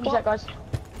 Well, I'll be back in a sec, guys.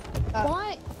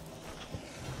 Why?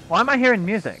 Why am I hearing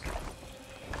music?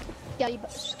 Yeah, you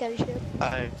Skelly Sloop.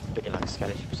 I really like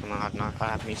Skelly or something. I don't know. I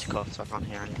have music off, so I can't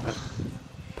hear anything.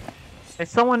 Is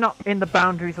someone not in the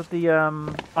boundaries of the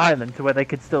island to where they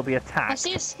could still be I attacked?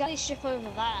 see a skelly ship over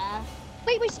there.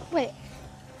 Wait.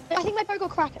 I think my boat got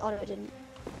cracked. Oh no, it didn't.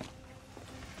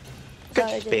 Could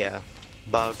No, it just didn't. be a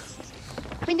bug.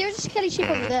 I mean, there's a Skelly ship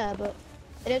over there, but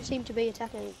they don't seem to be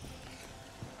attacking.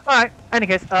 Alright, any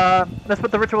case, let's put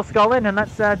the ritual skull in and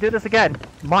let's do this again.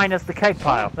 Minus the keg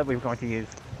pile that we were going to use.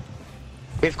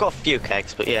 We've got a few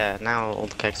kegs, but yeah, now all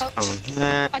the kegs are gone.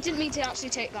 I didn't mean to actually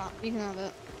take that. You can have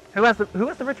it. Who has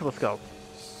the ritual skull?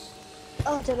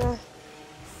 Oh, I don't know.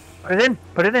 Put it in!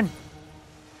 Put it in!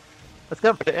 Let's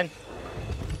go! Put it in.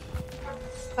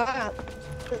 Alright.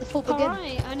 The full begin.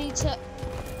 Alright, I need to.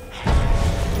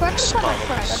 Crack's quite like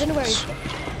Crack. I don't know where he's.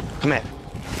 Come here.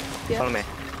 Yeah. Follow me.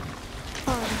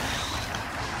 Oh,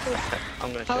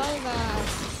 I'm gonna show you. Hello there.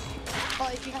 oh,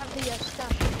 if you have the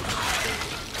stash.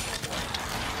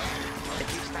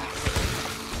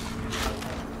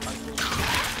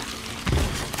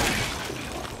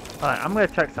 Alright, I'm gonna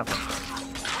check something.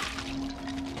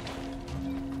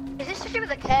 Is this to do with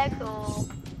the keg or?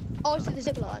 Oh, it's the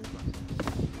zip line.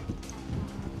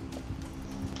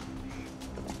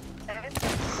 I'm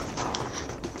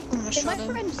gonna Hey, shot my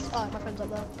him. friend's. Oh, my friend's up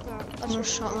there. Alright, I'm that's gonna really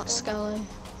shot cool. that skelly.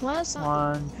 Where's that?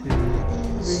 1, 2,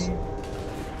 3.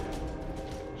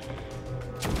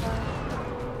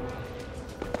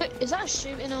 Wait, is that a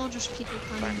shooting or just people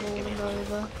cannonballing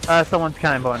over? Someone's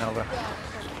cannonballing over. Yeah.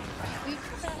 We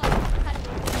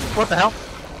had What the hell?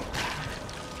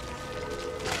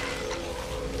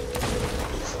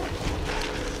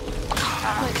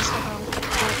 Wait,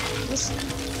 this is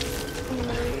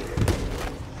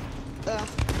this.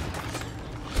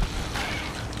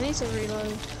 I need to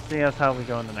reload. See us how we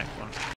go in the next one.